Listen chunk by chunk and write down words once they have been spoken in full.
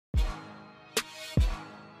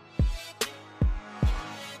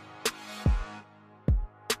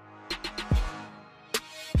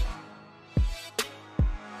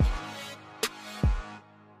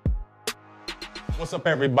What's up,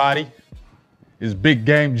 everybody? It's Big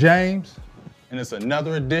Game James, and it's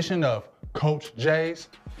another edition of Coach J's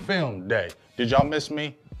Film Day. Did y'all miss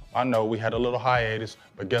me? I know we had a little hiatus,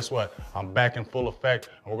 but guess what? I'm back in full effect,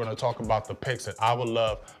 and we're gonna talk about the picks that I would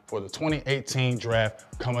love for the 2018 draft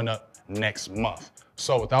coming up next month.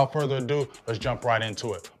 So without further ado, let's jump right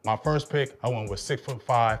into it. My first pick, I went with 6'5",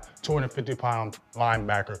 250-pound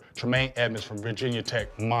linebacker, Tremaine Edmonds from Virginia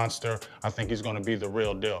Tech, monster. I think he's gonna be the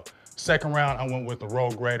real deal. Second round, I went with the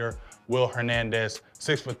road grader, Will Hernandez,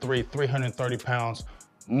 6'3", 330 pounds,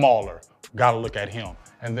 mauler. Gotta look at him.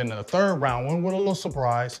 And then in the third round, went with a little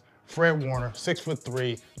surprise, Fred Warner,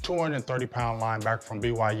 6'3", 230-pound linebacker from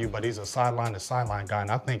BYU, but he's a sideline-to-sideline guy, and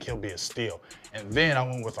I think he'll be a steal. And then I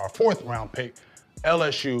went with our fourth round pick,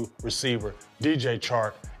 LSU receiver, DJ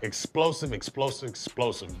Chark, explosive,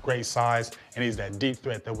 great size, and he's that deep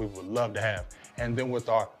threat that we would love to have. And then with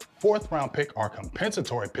our fourth round pick, our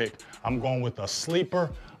compensatory pick, I'm going with a sleeper,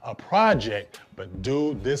 a project, but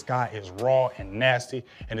dude, this guy is raw and nasty,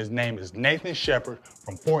 and his name is Nathan Shepard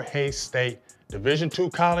from Fort Hays State, Division II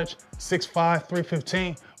college, 6'5",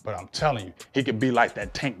 315, but I'm telling you, he could be like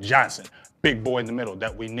that Tank Johnson, big boy in the middle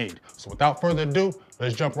that we need. So without further ado,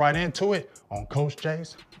 let's jump right into it on Coach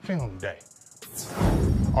J's Film Day.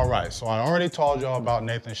 All right, so I already told y'all about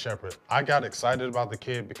Nathan Shepard. I got excited about the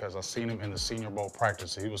kid because I seen him in the Senior Bowl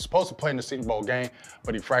practice. He was supposed to play in the Senior Bowl game,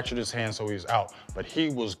 but he fractured his hand, so he's out. But he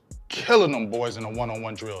was killing them boys in the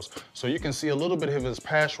one-on-one drills. So you can see a little bit of his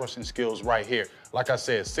pass rushing skills right here. Like I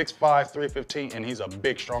said, 6'5", 315, and he's a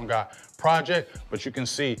big, strong guy. Project, but you can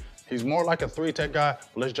see he's more like a three-tech guy.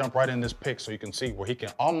 But let's jump right in this pick so you can see where he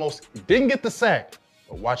can almost, didn't get the sack,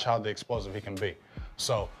 but watch how the explosive he can be.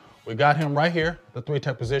 So we got him right here, the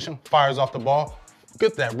three-tech position, fires off the ball.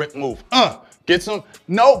 Get that rip move. Gets him.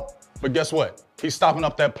 Nope. But guess what? He's stopping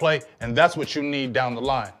up that play, and that's what you need down the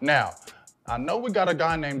line. Now, I know we got a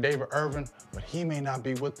guy named David Irvin, but he may not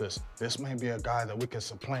be with us. This may be a guy that we can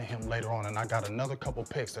supplant him later on, and I got another couple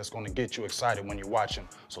picks that's going to get you excited when you watch him.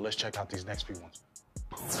 So let's check out these next few ones.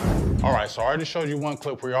 All right, so I already showed you one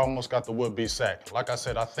clip where you almost got the would-be sack. Like I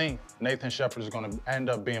said, I think Nathan Shepard is going to end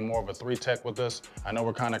up being more of a three-tech with us. I know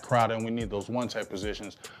we're kind of crowded and we need those one-tech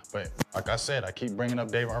positions, but like I said, I keep bringing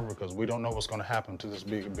up David Irvin because we don't know what's going to happen to this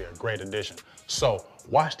be a great addition. So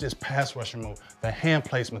watch this pass rushing move, the hand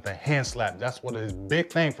placement, the hand slap. That's what his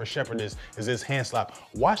big thing for Shepard is his hand slap.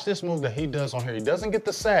 Watch this move that he does on here. He doesn't get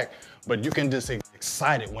the sack, but you can just get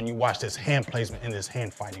excited when you watch this hand placement and this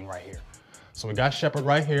hand fighting right here. So we got Shepard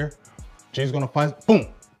right here. G's gonna fight, boom.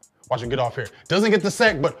 Watch him get off here. Doesn't get the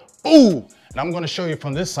sack, but ooh. And I'm gonna show you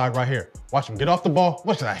from this side right here. Watch him get off the ball.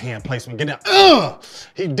 Watch that hand placement, get down.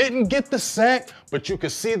 He didn't get the sack, but you can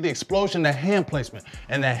see the explosion, the hand placement,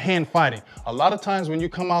 and that hand fighting. A lot of times when you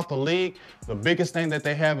come out the league, the biggest thing that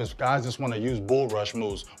they have is guys just wanna use bull rush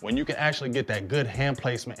moves. When you can actually get that good hand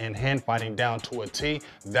placement and hand fighting down to a T,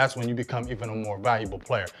 that's when you become even a more valuable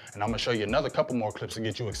player. And I'm gonna show you another couple more clips to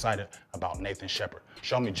get you excited about Nathan Shepard.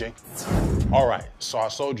 Show me, G. All right, so I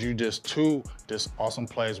showed you just two awesome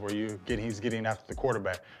plays where he's getting after the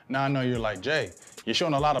quarterback. Now I know you're like, Jay, you're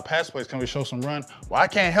showing a lot of pass plays. Can we show some run? Well, I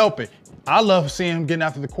can't help it. I love seeing him getting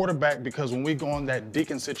after the quarterback because when we go in that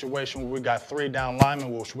deacon situation where we got 3 down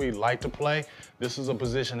linemen, which we like to play, this is a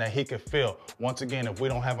position that he could fill. Once again, if we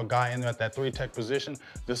don't have a guy in there at that three-tech position,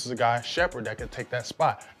 this is a guy, Shepard, that could take that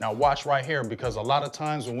spot. Now watch right here, because a lot of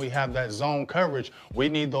times when we have that zone coverage, we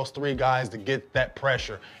need those 3 guys to get that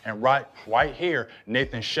pressure. And right here,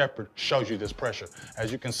 Nathan Shepard shows you this pressure.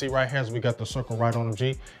 As you can see right here, as we got the circle right on him,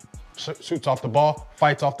 G, shoots off the ball,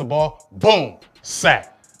 fights off the ball, boom,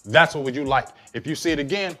 sack. That's what would you like. If you see it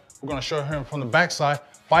again, we're gonna show him from the backside,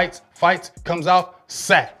 fights, comes out,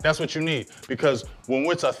 sack. That's what you need, because when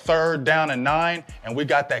it's a 3rd down and 9 and we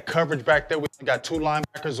got that coverage back there, we got 2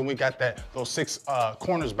 linebackers and we got those 6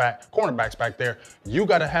 cornerbacks back there, you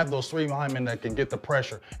got to have those 3 linemen that can get the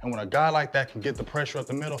pressure. And when a guy like that can get the pressure up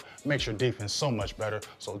the middle, it makes your defense so much better.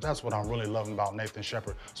 So that's what I'm really loving about Nathan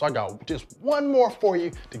Shepard. So I got just one more for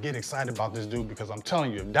you to get excited about this dude, because I'm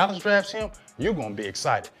telling you, if Dallas drafts him, you're going to be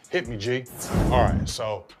excited. Hit me, G. All right,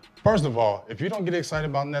 so first of all, if you don't get excited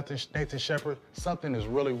about Nathan Shepard, something is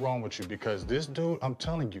really wrong with you, because this dude, I'm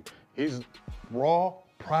telling you, he's raw,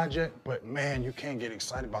 project, but man, you can't get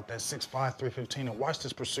excited about that 6'5", 315. And watch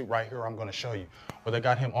this pursuit right here I'm gonna show you, where they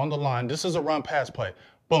got him on the line. This is a run pass play.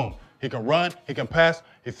 Boom. He can run, he can pass,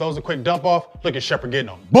 he throws a quick dump off. Look at Shepard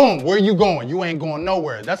getting him. Boom, where you going? You ain't going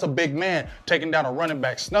nowhere. That's a big man taking down a running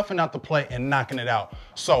back, snuffing out the play and knocking it out.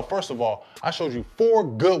 So first of all, I showed you 4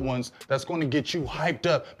 good ones that's going to get you hyped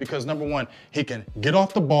up because number 1, he can get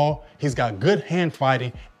off the ball, he's got good hand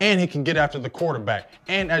fighting, and he can get after the quarterback.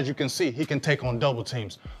 And as you can see, he can take on double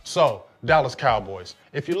teams. So Dallas Cowboys,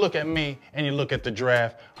 if you look at me and you look at the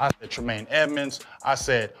draft, I said Tremaine Edmonds, I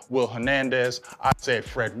said Will Hernandez, I said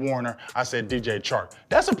Fred Warner, I said DJ Chark.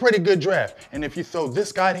 That's a pretty good draft. And if you throw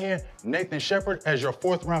this guy here, Nathan Shepard, as your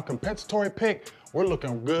 4th round compensatory pick, we're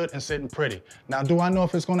looking good and sitting pretty. Now, do I know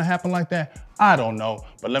if it's gonna happen like that? I don't know,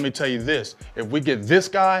 but let me tell you this. If we get this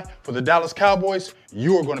guy for the Dallas Cowboys,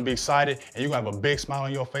 you are gonna be excited and you're gonna have a big smile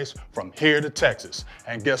on your face from here to Texas.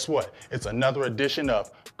 And guess what? It's another edition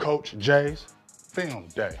of Coach J's Film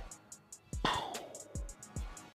Day.